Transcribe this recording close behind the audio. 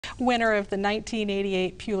Winner of the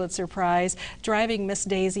 1988 Pulitzer Prize, Driving Miss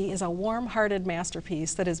Daisy is a warm-hearted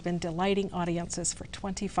masterpiece that has been delighting audiences for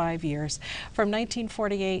 25 years. From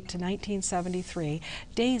 1948 to 1973,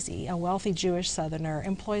 Daisy, a wealthy Jewish Southerner,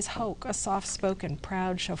 employs Hoke, a soft-spoken,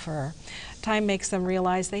 proud chauffeur. Time makes them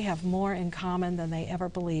realize they have more in common than they ever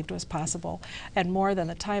believed was possible, and more than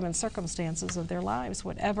the time and circumstances of their lives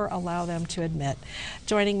would ever allow them to admit.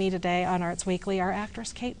 Joining me today on Arts Weekly are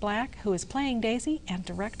actress Kate Black, who is playing Daisy, and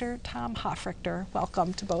director Thom Hofrichter.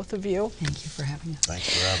 Welcome to both of you. Thank you for having us.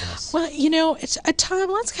 Thanks for having us. Well, you know, Thom,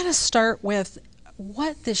 let's kind of start with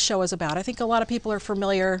what this show is about. I think a lot of people are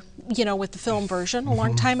familiar, you know, with the film version a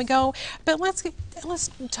long time ago, but let's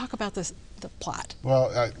talk about the plot.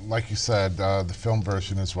 Well, like you said, the film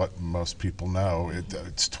version is what most people know.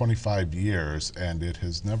 It's 25 years, and it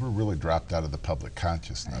has never really dropped out of the public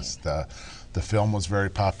consciousness. Right. The film was very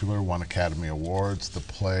popular, won Academy Awards. The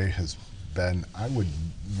play has been, I would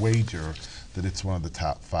wager that it's one of the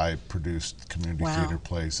top 5 produced community theater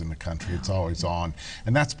plays in the country. It's always on.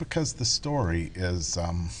 And that's because the story is,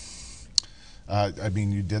 I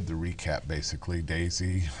mean, you did the recap basically.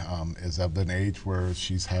 Daisy is of an age where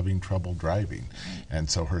she's having trouble driving. And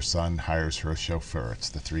so her son hires her a chauffeur. It's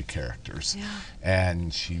the 3 characters. Yeah.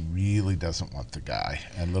 And she really doesn't want the guy.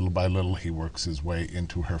 And little by little, he works his way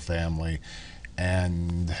into her family.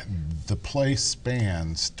 And the play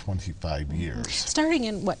spans 25 years. Starting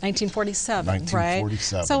in, what, 1947,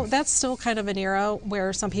 1947. Right? So that's still kind of an era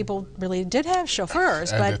where some people really did have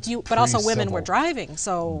chauffeurs, but also women were driving,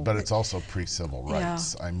 so. But it's also pre-civil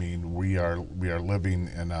rights. Yeah. I mean, we are living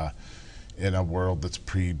in a world that's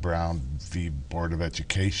pre-Brown v. Board of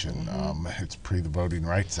Education. It's pre the Voting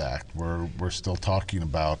Rights Act. We're still talking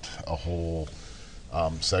about a whole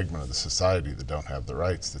segment of the society that don't have the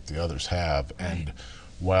rights that the others have. Right. And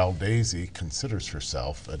while Daisy considers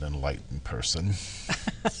herself an enlightened person,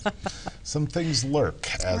 some things lurk,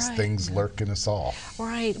 as things lurk in us all.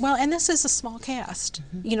 Right. Well, and this is a small cast.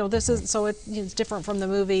 You know, this is, so it's different from the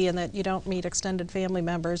movie in that you don't meet extended family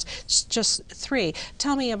members. It's just 3.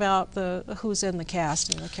 Tell me about who's in the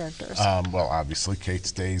cast and the characters. Well, obviously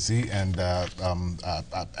Kate's Daisy, and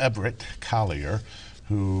Everett Collier,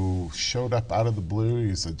 who showed up out of the blue.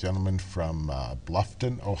 He's a gentleman from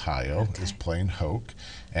Bluffton, Ohio, is playing Hoke,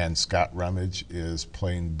 and Scott Rummage is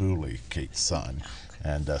playing Booley, Kate's son.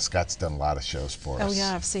 And Scott's done a lot of shows for us. Oh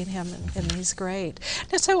yeah, I've seen him, and he's great.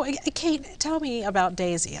 Now, so Kate, tell me about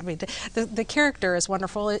Daisy. I mean, the character is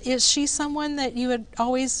wonderful. Is she someone that you had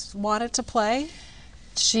always wanted to play?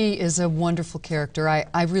 She is a wonderful character.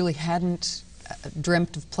 I really hadn't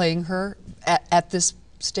dreamt of playing her at this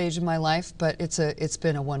stage of my life, but it's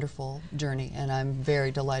been a wonderful journey, and I'm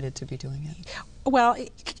very delighted to be doing it. Well,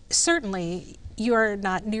 certainly you're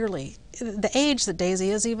not nearly the age that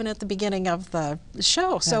Daisy is, even at the beginning of the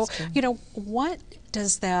show. That's so true. You know, what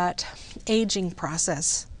does that aging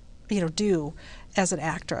process, you know, do as an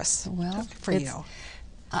actress? Well, for you?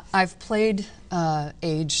 I've played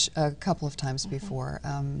age a couple of times before.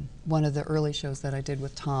 One of the early shows that I did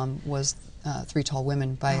with Thom was 3 Tall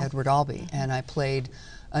Women by Edward Albee, and I played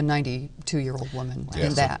a 92-year-old woman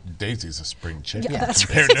in that. So Daisy's a spring chicken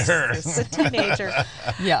compared to her. It's a teenager.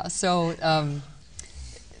 Yeah, so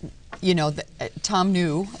you know, Thom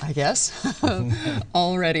knew, I guess,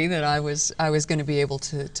 already that I was going to be able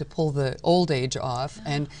to pull the old age off,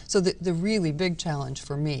 and so the really big challenge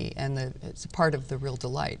for me, and it's part of the real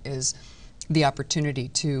delight, is the opportunity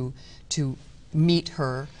to meet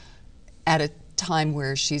her at a time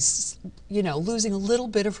where she's, you know, losing a little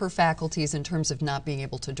bit of her faculties in terms of not being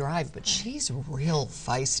able to drive, but she's real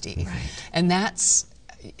feisty, and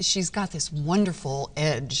she's got this wonderful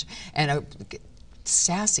edge and a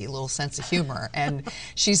sassy little sense of humor, and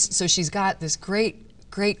she's got this great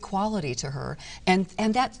quality to her, and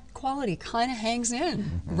that quality kind of hangs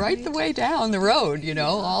in right the way down the road, you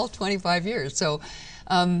know, all 25 years. So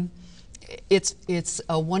it's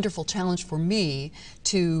a wonderful challenge for me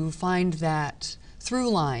to find that through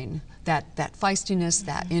line, that feistiness,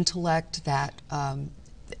 that intellect, that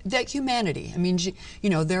humanity. I mean, you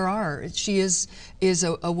know, she is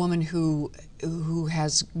a woman who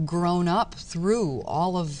has grown up through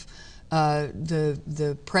all of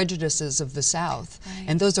the prejudices of the South,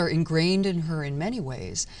 and those are ingrained in her in many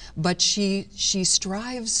ways. But she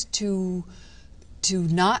strives to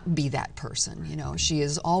not be that person. You know, she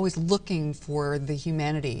is always looking for the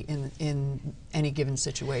humanity in any given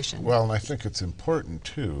situation. Well, and I think it's important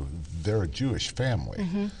too. They're a Jewish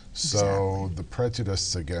family, so the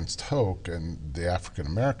prejudice against Hoke and the African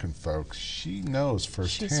American folks, she knows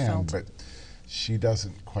firsthand. But she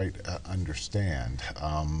doesn't quite understand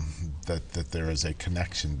that there is a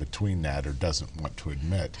connection between that, or doesn't want to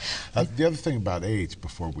admit. The other thing about age,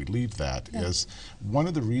 before we leave that, is one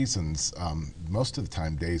of the reasons most of the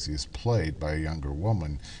time Daisy is played by a younger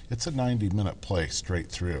woman. It's a 90-minute play straight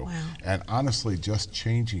through. Wow. And honestly, just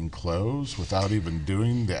changing clothes without even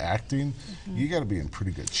doing the acting, you got to be in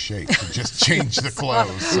pretty good shape to just change the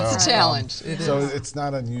clothes. It's a challenge. So it's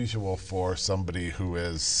not unusual for somebody who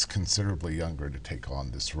is considerably younger to take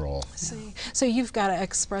on this role. See. So you've got to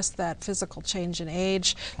express that physical change in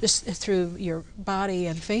age just through your body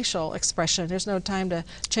and facial expression. There's no time to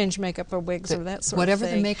change makeup or wigs or that sort of thing.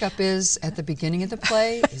 Whatever the makeup is at the beginning of the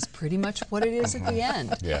play is pretty much what it is at the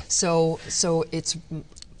end. Yeah. So it's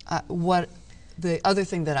what the other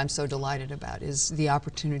thing that I'm so delighted about is the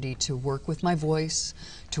opportunity to work with my voice,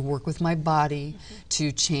 to work with my body,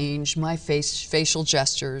 to change my facial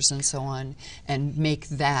gestures and so on, and make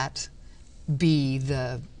that be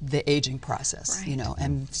the aging process, Right. you know,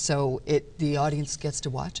 and so the audience gets to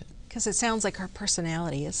watch it. Because it sounds like her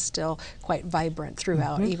personality is still quite vibrant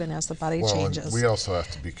throughout, even as the body Well, changes. and we also have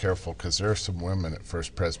to be careful, because there are some women at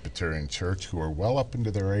First Presbyterian Church who are well up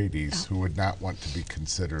into their 80s who would not want to be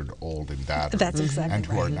considered old and doddering. That's exactly and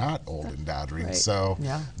who are right. not old and doddering. Right. So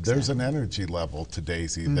Yeah, there's an energy level to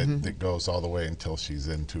Daisy that goes all the way until she's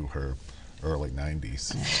into her early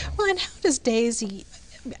 90s. Well, and how does Daisy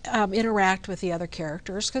interact with the other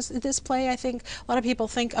characters? Because this play, I think a lot of people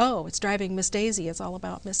think, oh, it's Driving Miss Daisy, it's all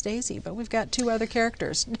about Miss Daisy, but we've got two other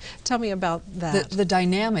characters. Tell me about that. The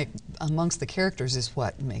dynamic amongst the characters is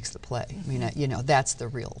what makes the play. I mean, you know, that's the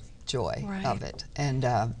real joy Right. of it. And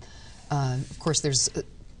of course, there's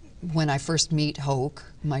when I first meet Hoke,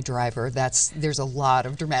 my driver, there's a lot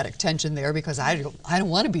of dramatic tension there, because I don't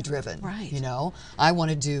want to be driven. Right. You know, I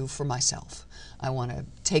want to do for myself. I want to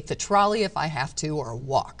take the trolley if I have to, or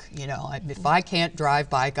walk. You know, if I can't drive,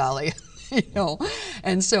 by golly, you know.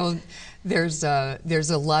 And so there's a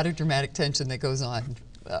lot of dramatic tension that goes on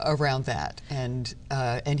around that, and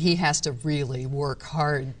he has to really work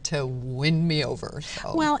hard to win me over.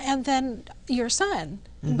 So. Well, and then your son,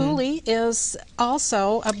 Booley, is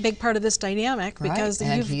also a big part of this dynamic, because right.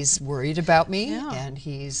 And he's worried about me, Yeah. and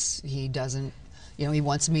he doesn't. You know, he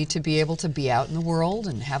wants me to be able to be out in the world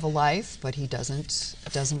and have a life, but he doesn't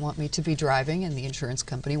want me to be driving, and the insurance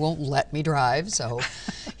company won't let me drive. So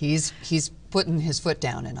he's putting his foot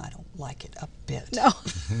down, and I don't like it a bit. No.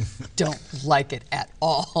 Don't like it at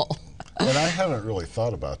all. And I haven't really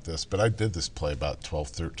thought about this, but I did this play about 12,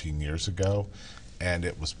 13 years ago, and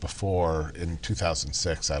it was before, in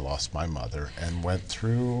 2006, I lost my mother and went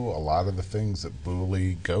through a lot of the things that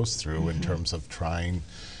Booley goes through in terms of trying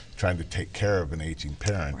to take care of an aging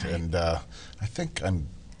parent. Right. And I think I'm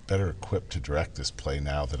better equipped to direct this play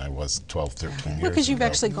now than I was 12, 13 years ago. Because you've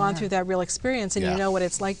actually gone through that real experience, and Yeah. you know what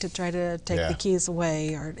it's like to try to take Yeah. the keys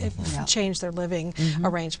away, or Yeah. change their living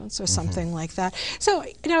arrangements or something like that. So,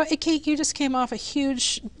 you know, Kate, you just came off a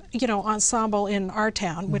huge, you know, ensemble in our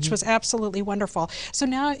town, which was absolutely wonderful. So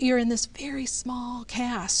now you're in this very small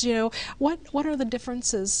cast. You know, what are the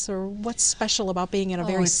differences, or what's special about being in a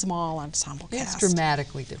very small ensemble It's cast?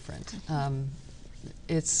 dramatically different.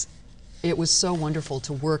 It was so wonderful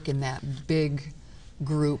to work in that big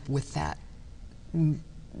group with that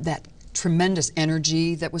tremendous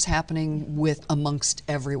energy that was happening amongst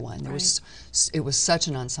everyone. There was, it was such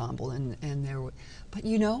an ensemble, and but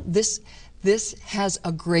you know, this has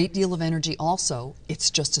a great deal of energy also.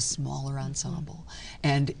 It's just a smaller ensemble,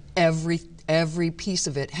 and every piece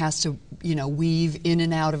of it has to, you know, weave in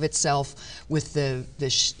and out of itself with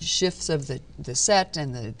the shifts of the set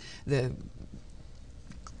and the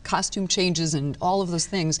costume changes and all of those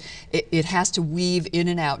things. It has to weave in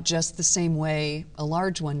and out just the same way a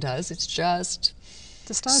large one does. It's just on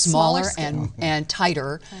a smaller scale. and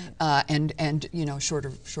tighter, and you know,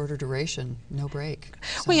 shorter duration, no break.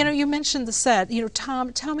 Well, you know, you mentioned the set. You know,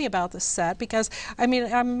 Tom, tell me about the set, because I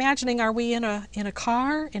mean, I'm imagining, are we in a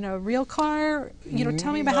car, in a real car? You know,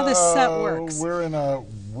 tell me about how this set works.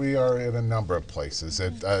 We are in a number of places.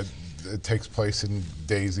 It takes place in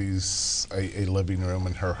Daisy's a living room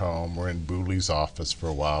in her home. We're in Booley's office for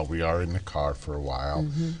a while. We are in the car for a while.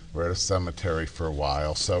 We're at a cemetery for a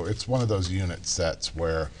while. So it's one of those unit sets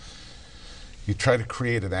where you try to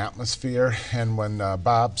create an atmosphere. And when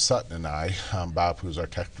Bob Sutton and I, Bob, who's our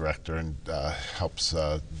tech director and helps,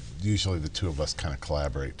 usually the two of us kind of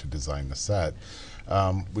collaborate to design the set,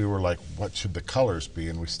 we were like, what should the colors be?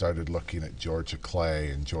 And we started looking at Georgia clay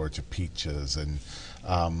and Georgia peaches, and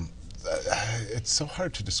it's so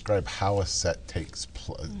hard to describe how a set takes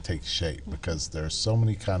shape, because there's so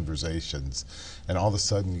many conversations, and all of a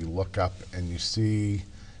sudden you look up and you see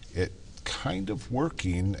it kind of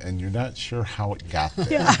working, and you're not sure how it got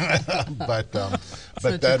there. Yeah. but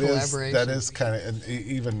Such a collaboration. that is kind of, and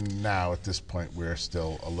even now at this point we're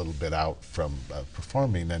still a little bit out from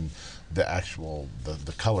performing, and the actual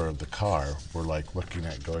the color of the car we're like looking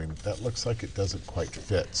at going, that looks like it doesn't quite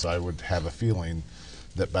fit. So I would have a feeling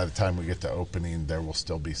that by the time we get to opening, there will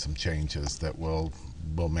still be some changes that will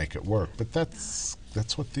make it work. But that's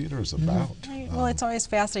what theater is about. Right. Well, it's always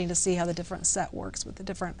fascinating to see how the different set works with the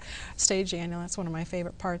different staging. I know that's one of my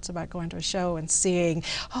favorite parts about going to a show and seeing,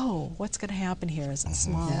 oh, what's going to happen here? Is it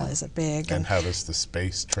small? Yeah. Is it big? And how does the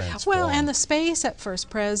space transform? Well, and the space at First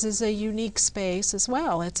Pres is a unique space as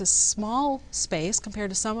well. It's a small space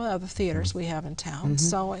compared to some of the other theaters we have in town.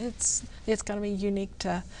 So it's going to be unique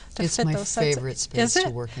to It's fit my those sets. favorite space Is to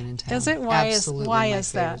it? work in town. Is it? Why Absolutely why my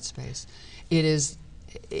is favorite that? space. It is,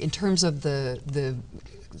 in terms of the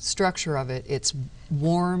structure of it, it's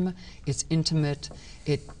warm, it's intimate,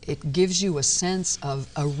 it gives you a sense of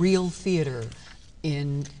a real theater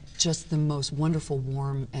in just the most wonderful,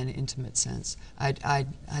 warm, and intimate sense.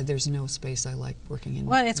 There's no space I like working in.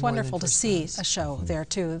 Well, it's more than wonderful to First see Pres. a show there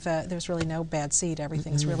too. There's really no bad seat.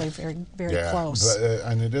 Everything's really very, very yeah, close.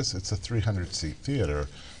 But, and it's a 300-seat theater,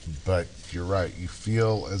 but you're right. You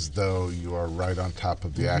feel as though you are right on top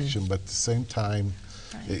of the action, but at the same time,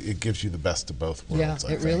 it gives you the best of both worlds. Yeah,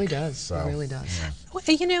 I it really think. does. So, It really does. yeah. Well,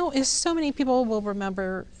 you know, so many people will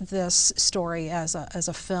remember this story as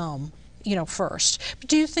a film, you know, first. But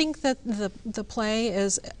do you think that the play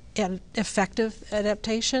is an effective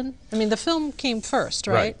adaptation? I mean, the film came first,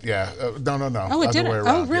 right? Yeah. No. Oh, it Other didn't? way Oh,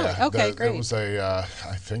 around. really? Yeah. Okay, great. It was I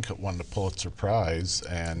think it won the Pulitzer Prize,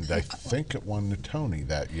 and I think it won the Tony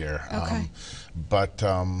that year. Okay. But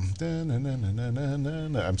I'm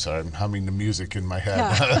sorry, I'm humming the music in my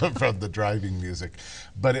head from the driving music.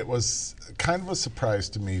 But it was kind of a surprise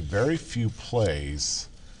to me. Very few plays,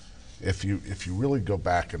 if you really go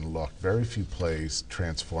back and look, very few plays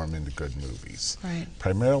transform into good movies. Right.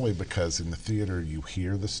 Primarily because in the theater you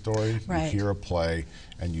hear the story, Right. you hear a play,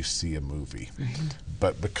 and you see a movie. Right.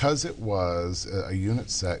 But because it was a unit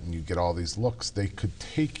set and you get all these looks, they could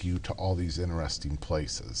take you to all these interesting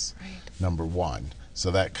places. Right. Number one. So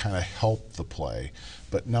that kind of helped the play.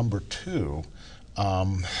 But number two,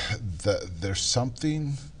 there's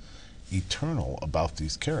something eternal about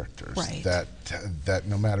these characters, Right. that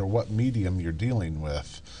no matter what medium you're dealing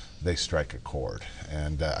with, they strike a chord.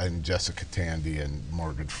 And Jessica Tandy and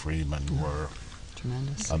Morgan Freeman were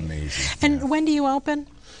Tremendous. amazing. And when do you open?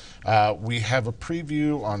 We have a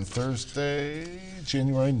preview on Thursday,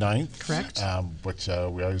 January 9th. Correct. Which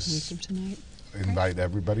we always Week of tonight. invite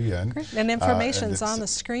everybody in. Great. And information's and on the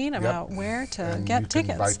screen yep. about where to And get you can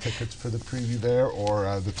tickets. buy tickets for the preview there, or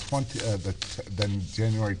then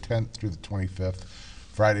January 10th through the 25th,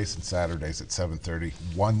 Fridays and Saturdays at 7:30.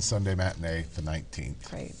 One Sunday matinee, the 19th.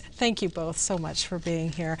 Great. Thank you both so much for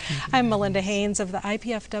being here. I'm Melinda Haines of the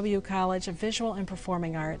IPFW College of Visual and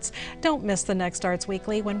Performing Arts. Don't miss the next Arts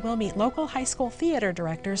Weekly when we'll meet local high school theater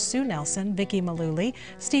directors Sue Nelson, Vicki Malooly,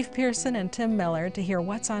 Steve Pearson, and Tim Miller to hear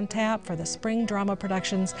what's on tap for the spring drama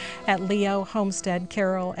productions at Leo, Homestead,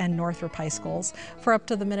 Carroll, and Northrop High Schools. For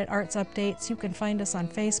up-to-the-minute arts updates, you can find us on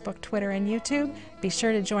Facebook, Twitter, and YouTube. Be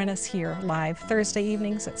sure to join us here live Thursday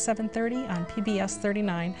evenings at 7:30 on PBS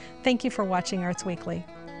 39. Thank you for watching Arts Weekly.